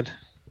go ahead.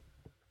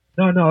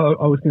 No,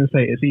 I was going to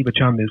say it's either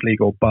Champions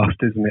League or bust,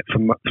 isn't it?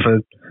 For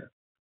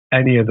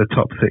any of the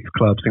top 6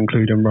 clubs,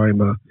 including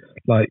Roma.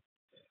 Like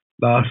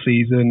last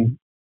season,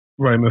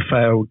 Roma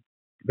failed.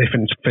 They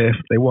finished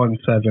 5th. They won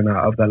 7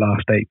 out of their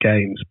last 8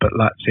 games, but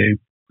Lazio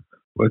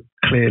were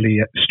clearly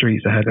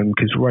streets ahead of them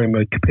because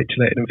Roma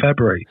capitulated in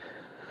February.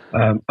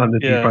 Under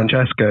Di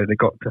Francesco, they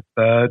got to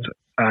 3rd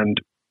and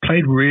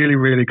played really,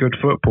 really good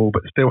football,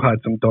 but still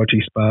had some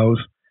dodgy spells.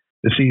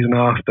 The season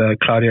after,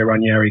 Claudio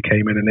Ranieri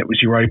came in and it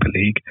was Europa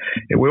League.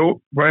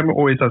 Roma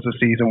always has a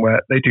season where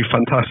they do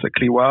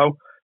fantastically well,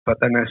 but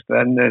then there's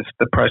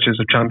the pressures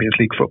of Champions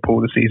League football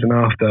the season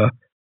after.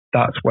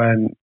 That's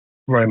when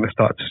Roma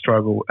start to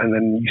struggle, and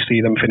then you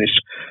see them finish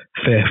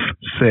 5th,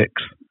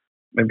 6th,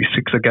 maybe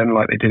 6th again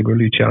like they did with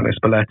Luciano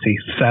Spalletti,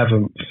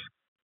 7th,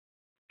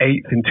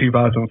 8th in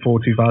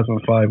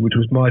 2004-2005, which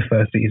was my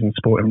first season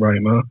supporting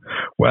Roma,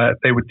 where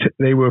they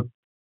were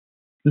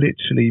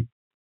literally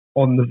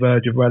on the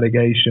verge of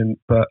relegation,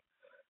 but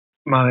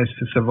managed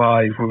to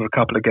survive with a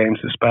couple of games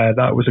to spare.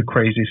 That was a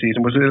crazy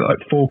season. Was it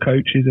like 4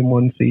 coaches in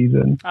one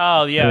season?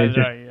 Oh, yeah.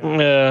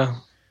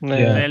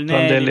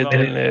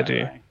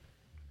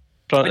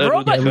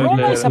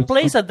 Roma is a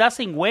place that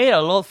doesn't wait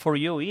a lot for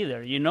you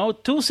either.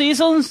 2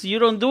 seasons, you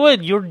don't do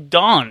it, you're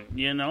done.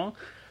 Look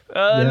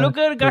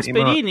at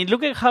Gasperini.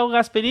 Look at how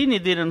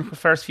Gasperini did in the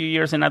first few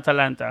years in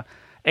Atalanta.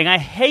 And I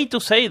hate to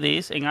say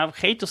this, and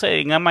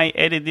I might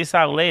edit this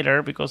out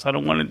later because I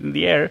don't want it in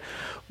the air.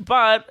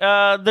 But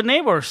the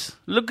neighbors,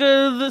 look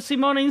at the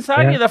Simone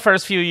Inzaghi the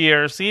first few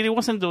years. He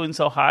wasn't doing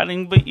so hot,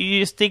 but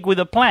you stick with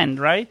the plan,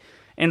 right?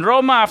 In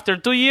Roma, after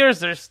 2 years,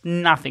 there's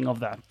nothing of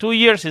that. 2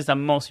 years is the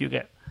most you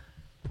get.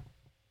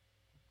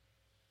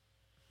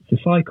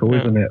 It's a cycle,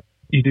 isn't it?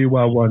 You do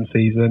well one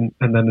season,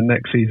 and then the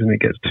next season it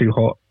gets too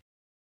hot,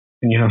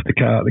 and you have to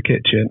cut out the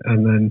kitchen,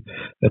 and then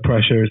the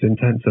pressure is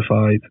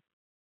intensified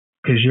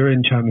because you're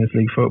in Champions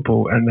League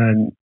football, and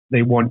then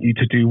they want you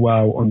to do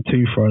well on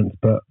 2 fronts,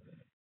 but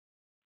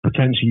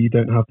potentially you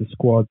don't have the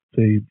squad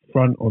to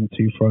front on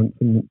 2 fronts,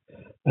 and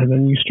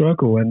then you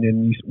struggle. And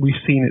then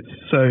we've seen it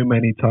so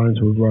many times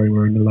with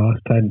Roma in the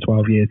last 10,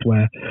 12 years,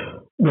 where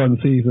one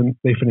season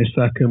they finish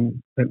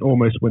 2nd and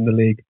almost win the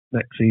league.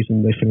 Next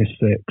season they finish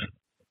 6th,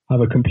 have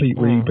a complete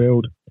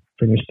rebuild,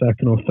 finish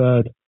 2nd or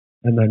 3rd,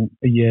 and then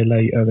a year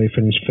later they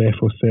finish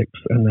 5th or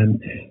 6th, and then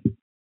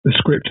the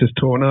script is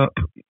torn up.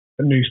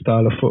 A new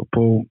style of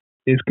football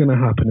is going to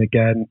happen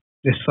again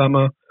this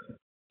summer.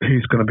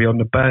 Who's going to be on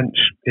the bench?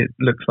 It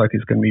looks like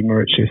it's going to be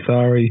Maurizio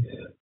Sarri.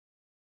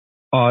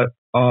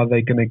 Are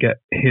they going to get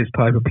his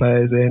type of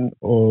players in,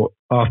 or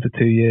after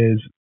 2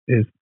 years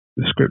is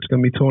the script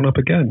going to be torn up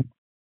again?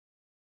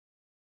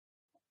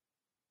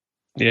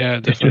 Yeah,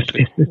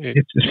 definitely.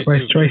 It's just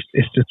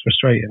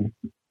frustrating.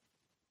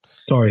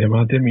 Sorry,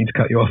 I didn't mean to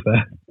cut you off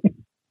there.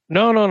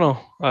 No.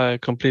 I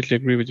completely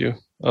agree with you.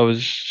 I was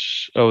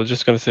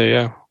just going to say,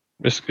 yeah,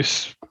 it's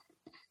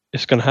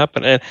going to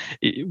happen. And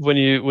when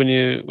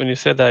you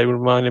said that, it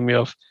reminded me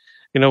of,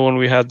 when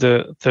we had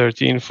the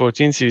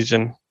 13-14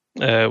 season,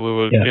 we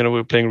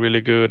were playing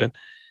really good, and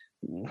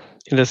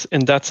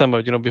in that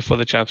summer, before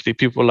the Champions League,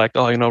 people were like,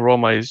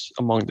 Roma is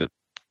among the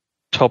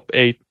top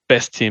 8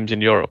 best teams in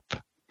Europe.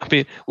 I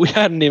mean, we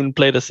hadn't even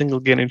played a single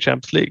game in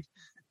Champions League,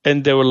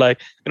 and they were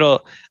like,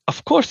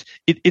 of course,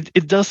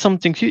 it does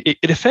something to you.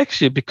 It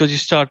affects you because you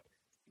start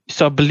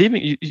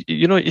believing.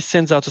 It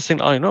sends out a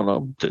signal.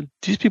 No,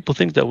 these people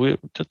think that we're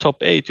the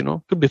top 8.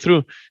 Could be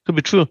true.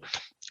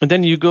 And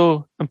then you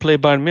go and play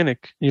Bayern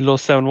Munich, you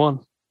lost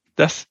 7-1.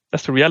 That's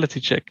the reality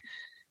check.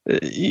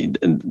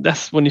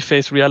 That's when you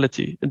face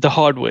reality the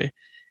hard way.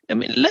 I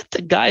mean, let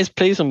the guys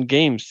play some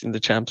games in the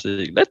Champions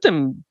League. Let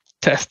them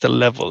test the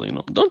level.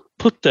 Don't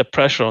put the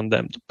pressure on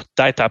them. Put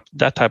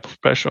that type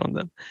of pressure on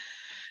them.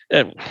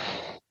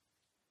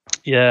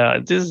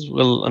 This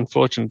will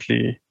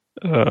unfortunately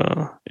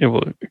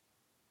it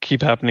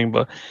keep happening.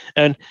 But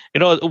and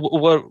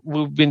what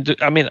we've been.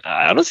 I mean,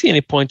 I don't see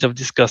any point of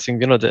discussing.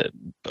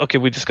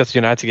 We discussed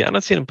United game. I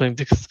don't see any point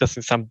of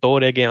discussing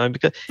Sampdoria game. I mean,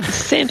 because it's the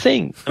same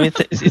thing. I mean,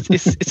 it's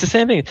the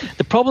same thing.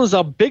 The problems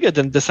are bigger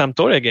than the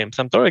Sampdoria game.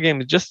 Sampdoria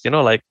game is just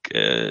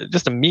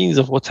just a means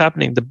of what's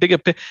happening. The bigger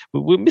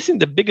we're missing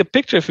the bigger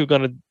picture if we're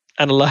going to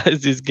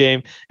analyze this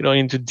game,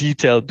 into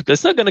detail, because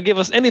it's not going to give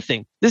us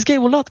anything. This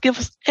game will not give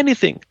us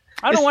anything.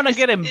 I don't want to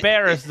get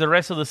embarrassed the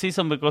rest of the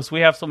season because we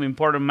have some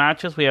important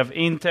matches. We have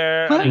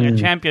Inter, a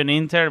champion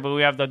Inter, but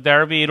we have the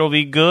derby. It'll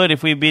be good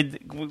if we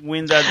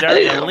win the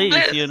derby at least,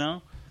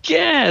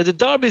 Yeah, the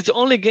derby is the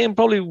only game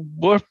probably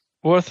worth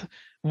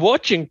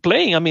watching,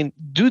 playing. I mean,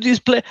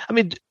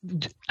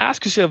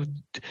 ask yourself,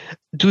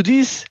 do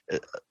these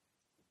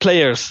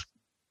players,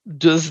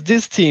 does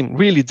this team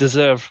really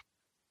deserve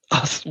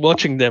us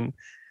watching them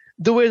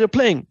the way they're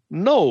playing?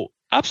 No,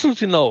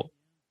 absolutely no.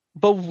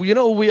 But we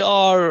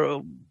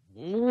are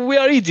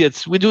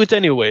idiots. We do it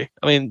anyway.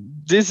 I mean,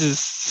 this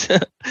is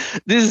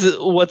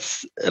what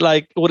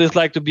it's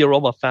like to be a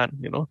Roma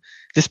fan.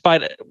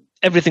 Despite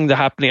everything that's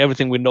happening,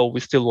 everything we know,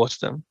 we still watch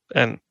them.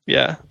 And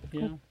yeah.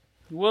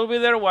 We'll be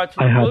there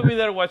watching. We'll be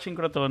there watching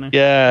Crotone.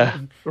 Yeah,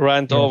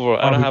 rant over.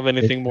 I don't have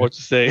anything more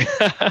to say.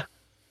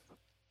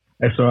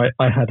 It's all right.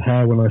 I had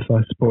hair when I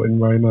started supporting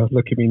Roma.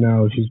 Look at me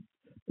now.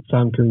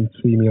 Sam can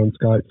see me on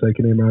Skype, so he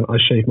can hear me around. I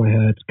shaved my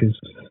head because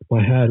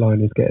my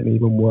hairline is getting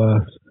even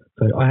worse.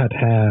 So I had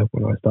hair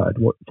when I started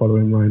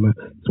following Roma.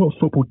 It's what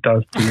football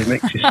does to you. It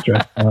makes you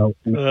stressed out.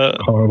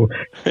 It's horrible.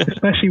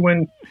 Especially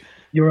when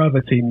your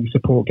other team you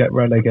support get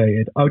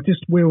relegated. I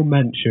will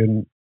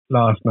mention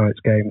last night's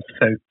games.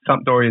 So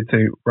Sampdoria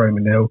 2,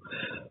 Roma 0.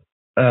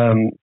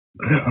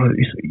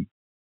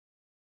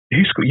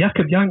 Who scored?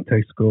 Jakub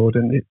Jankto scored,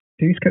 and did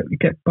he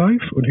get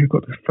both? Or who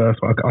got the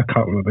first one? I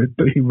can't remember,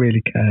 but who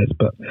really cares?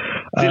 But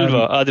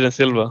Adrien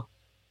Silva.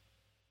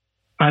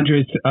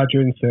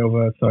 Adrien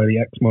Silva, the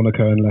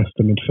ex-Monaco and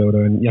Leicester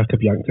midfielder, and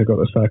Jakub Jankto got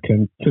the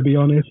second. To be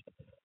honest,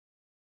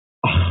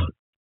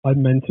 I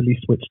mentally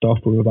switched off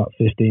with about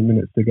 15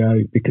 minutes to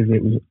go because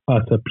it was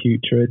utter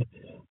putrid.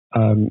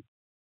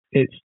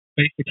 It's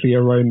basically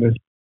a Roma's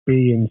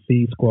B and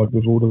C squad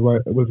with all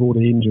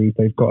the injuries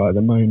they've got at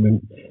the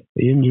moment.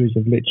 The injuries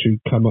have literally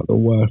come at the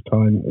worst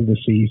time of the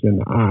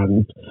season,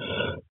 and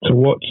to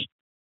watch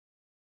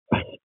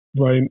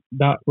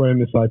that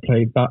Roma side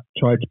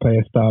tried to play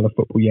a style of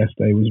football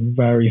yesterday was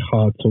very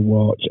hard to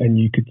watch, and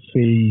you could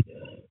see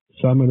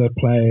some of the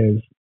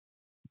players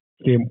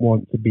didn't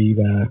want to be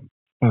there,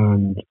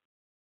 and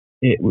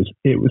it was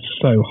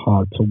so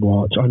hard to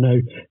watch. I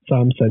know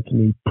Sam said to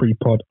me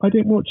pre-pod, I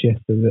didn't watch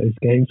yesterday's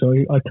game, so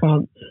I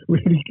can't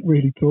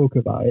really talk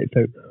about it.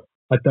 So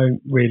I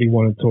don't really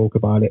want to talk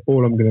about it.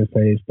 All I'm going to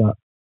say is that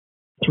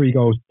 3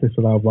 goals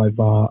disallowed by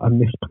VAR, a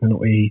missed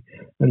penalty,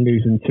 and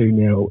losing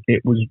 2-0.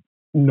 It was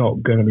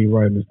not going to be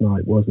Roma's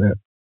night, was it?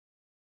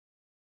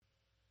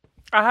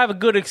 I have a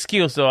good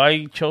excuse, though.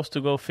 I chose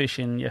to go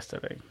fishing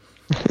yesterday.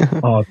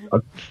 That's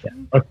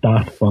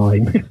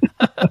fine.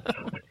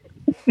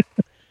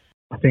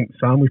 I think,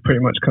 Sam, we've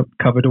pretty much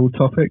covered all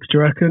topics. Do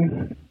you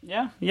reckon?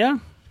 Yeah,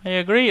 I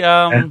agree.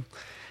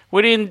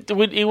 We didn't.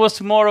 It was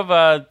more of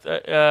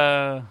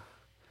a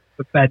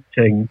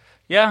betting.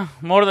 Yeah,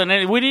 more than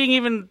anything. We didn't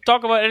even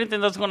talk about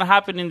anything that's going to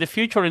happen in the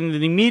future, in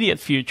the immediate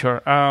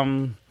future.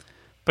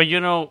 But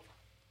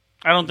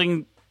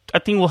I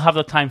think we'll have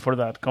the time for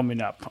that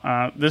coming up.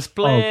 There's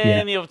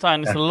plenty of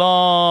time. It's a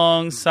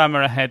long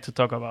summer ahead to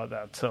talk about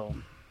that. So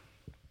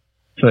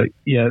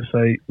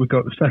we've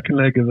got the second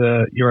leg of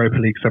the Europa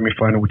League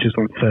semi-final, which is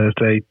on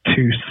Thursday,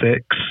 2-6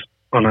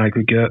 on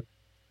aggregate.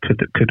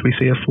 Could we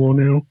see a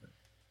 4-0?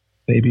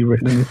 Maybe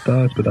written in the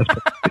stars, but that's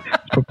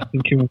probably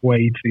thinking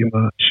way too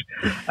much.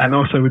 And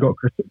also we've got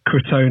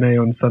Crotone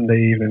on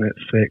Sunday evening at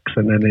 6,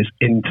 and then there's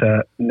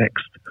Inter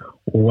next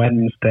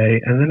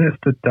Wednesday, and then it's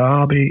the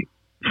derby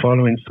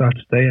following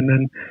Saturday, and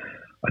then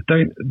I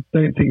don't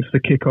think the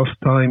kickoff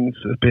times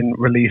have been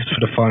released for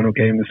the final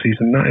game of the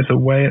season. That is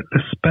away at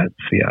the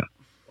Spezia.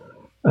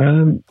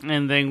 And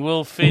then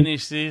we'll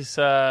finish this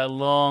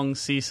long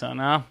season,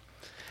 huh?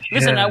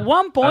 Listen, at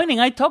one point,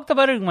 and I talked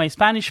about it in my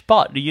Spanish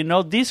pod,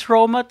 this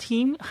Roma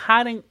team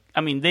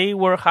they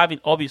were having,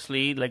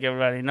 obviously, like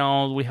everybody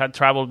knows, we had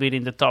trouble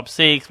beating the top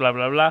 6, blah,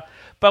 blah, blah.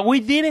 But we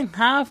didn't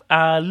have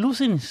a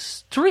losing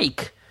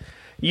streak.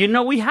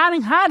 We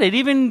hadn't had it.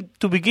 Even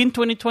to begin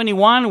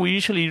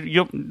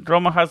 2021,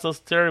 Roma has those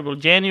terrible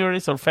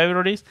Januaries or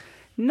Februaries.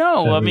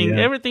 No,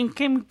 everything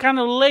came kind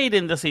of late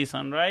in the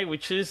season, right?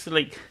 Which is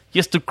like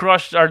just to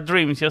crush our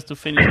dreams, just to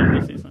finish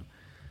the season.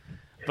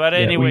 But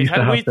anyways,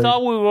 we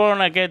thought we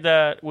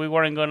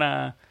weren't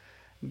gonna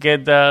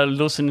get the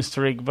losing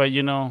streak, but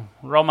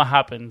Roma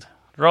happened.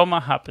 Roma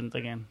happened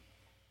again.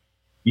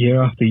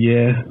 Year after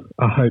year,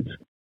 hopes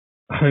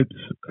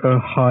are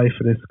high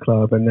for this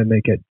club, and then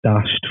they get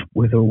dashed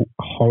with a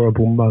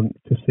horrible month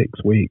to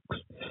 6 weeks,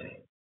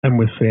 and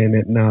we're seeing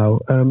it now.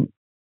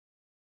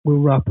 We'll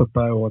wrap a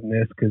bow on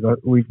this because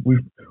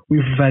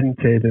we've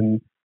vented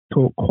and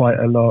talked quite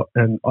a lot,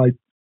 and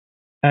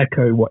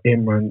echo what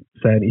Imran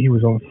said. He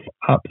was on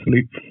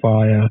absolute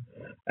fire,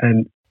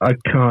 and I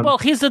can't. Well,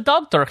 he's a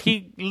doctor.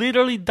 He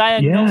literally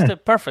diagnosed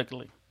it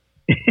perfectly.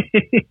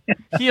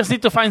 He just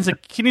need to find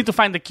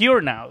the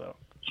cure now, though.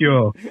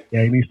 Cure.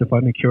 Yeah, he needs to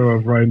find the cure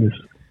of Roma's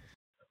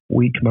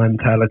weak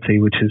mentality,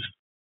 which has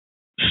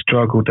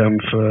struggled them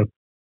for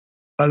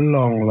a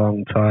long,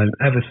 long time,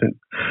 ever since,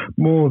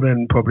 more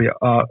than probably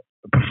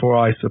before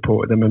I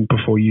supported them and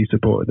before you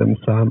supported them,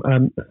 Sam.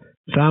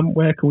 Sam,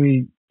 where can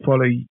we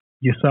follow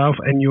yourself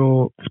and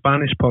your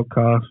Spanish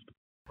podcast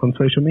on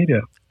social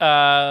media?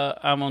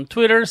 I'm on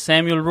Twitter,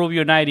 Samuel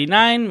Rubio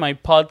 99. My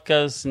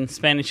podcast in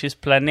Spanish is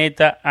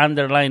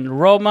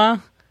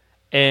Planeta_Roma.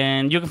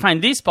 And you can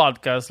find this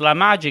podcast, La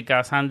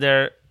Magicas,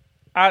 under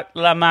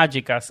 @La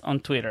Magicas on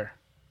Twitter.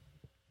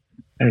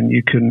 And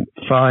you can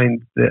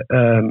find the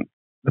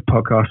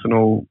podcast on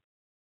all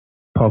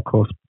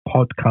podcast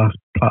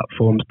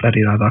platforms.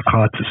 Bloody hell, that's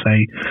hard to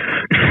say.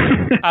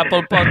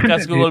 Apple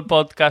Podcasts, Google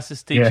Podcasts,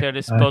 Stitcher,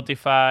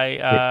 Spotify,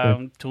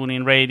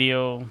 TuneIn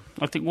Radio.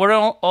 I think we're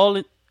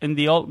all in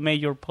the all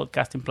major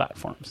podcasting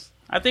platforms.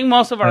 I think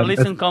most of our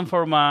listens come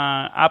from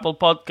Apple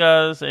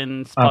Podcasts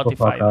and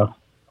Spotify.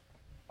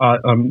 I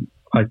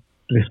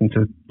listen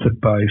to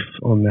both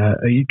on there.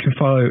 You can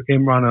follow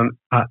Imran on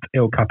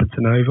 @Il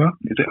Capitanova.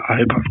 I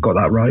hope I've got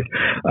that right.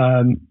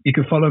 You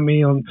can follow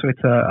me on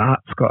Twitter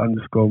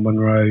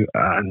 @Scott_Monroe.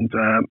 And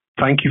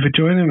thank you for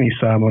joining me,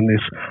 Sam, on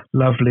this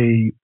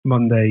lovely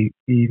Monday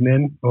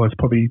evening, or it's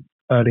probably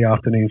early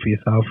afternoon for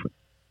yourself.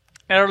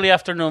 Early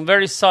afternoon,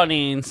 very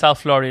sunny in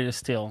South Florida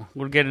still.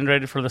 We're getting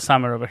ready for the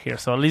summer over here,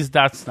 so at least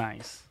that's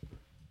nice.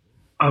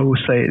 I will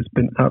say it's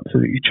been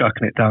absolutely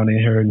chucking it down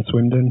here in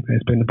Swindon.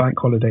 It's been a bank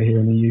holiday here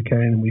in the UK,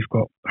 and we've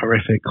got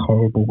horrific,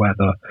 horrible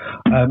weather.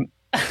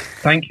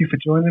 Thank you for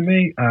joining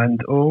me, and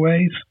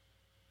always,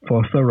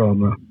 Forza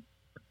Roma.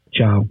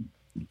 Ciao.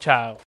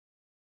 Ciao.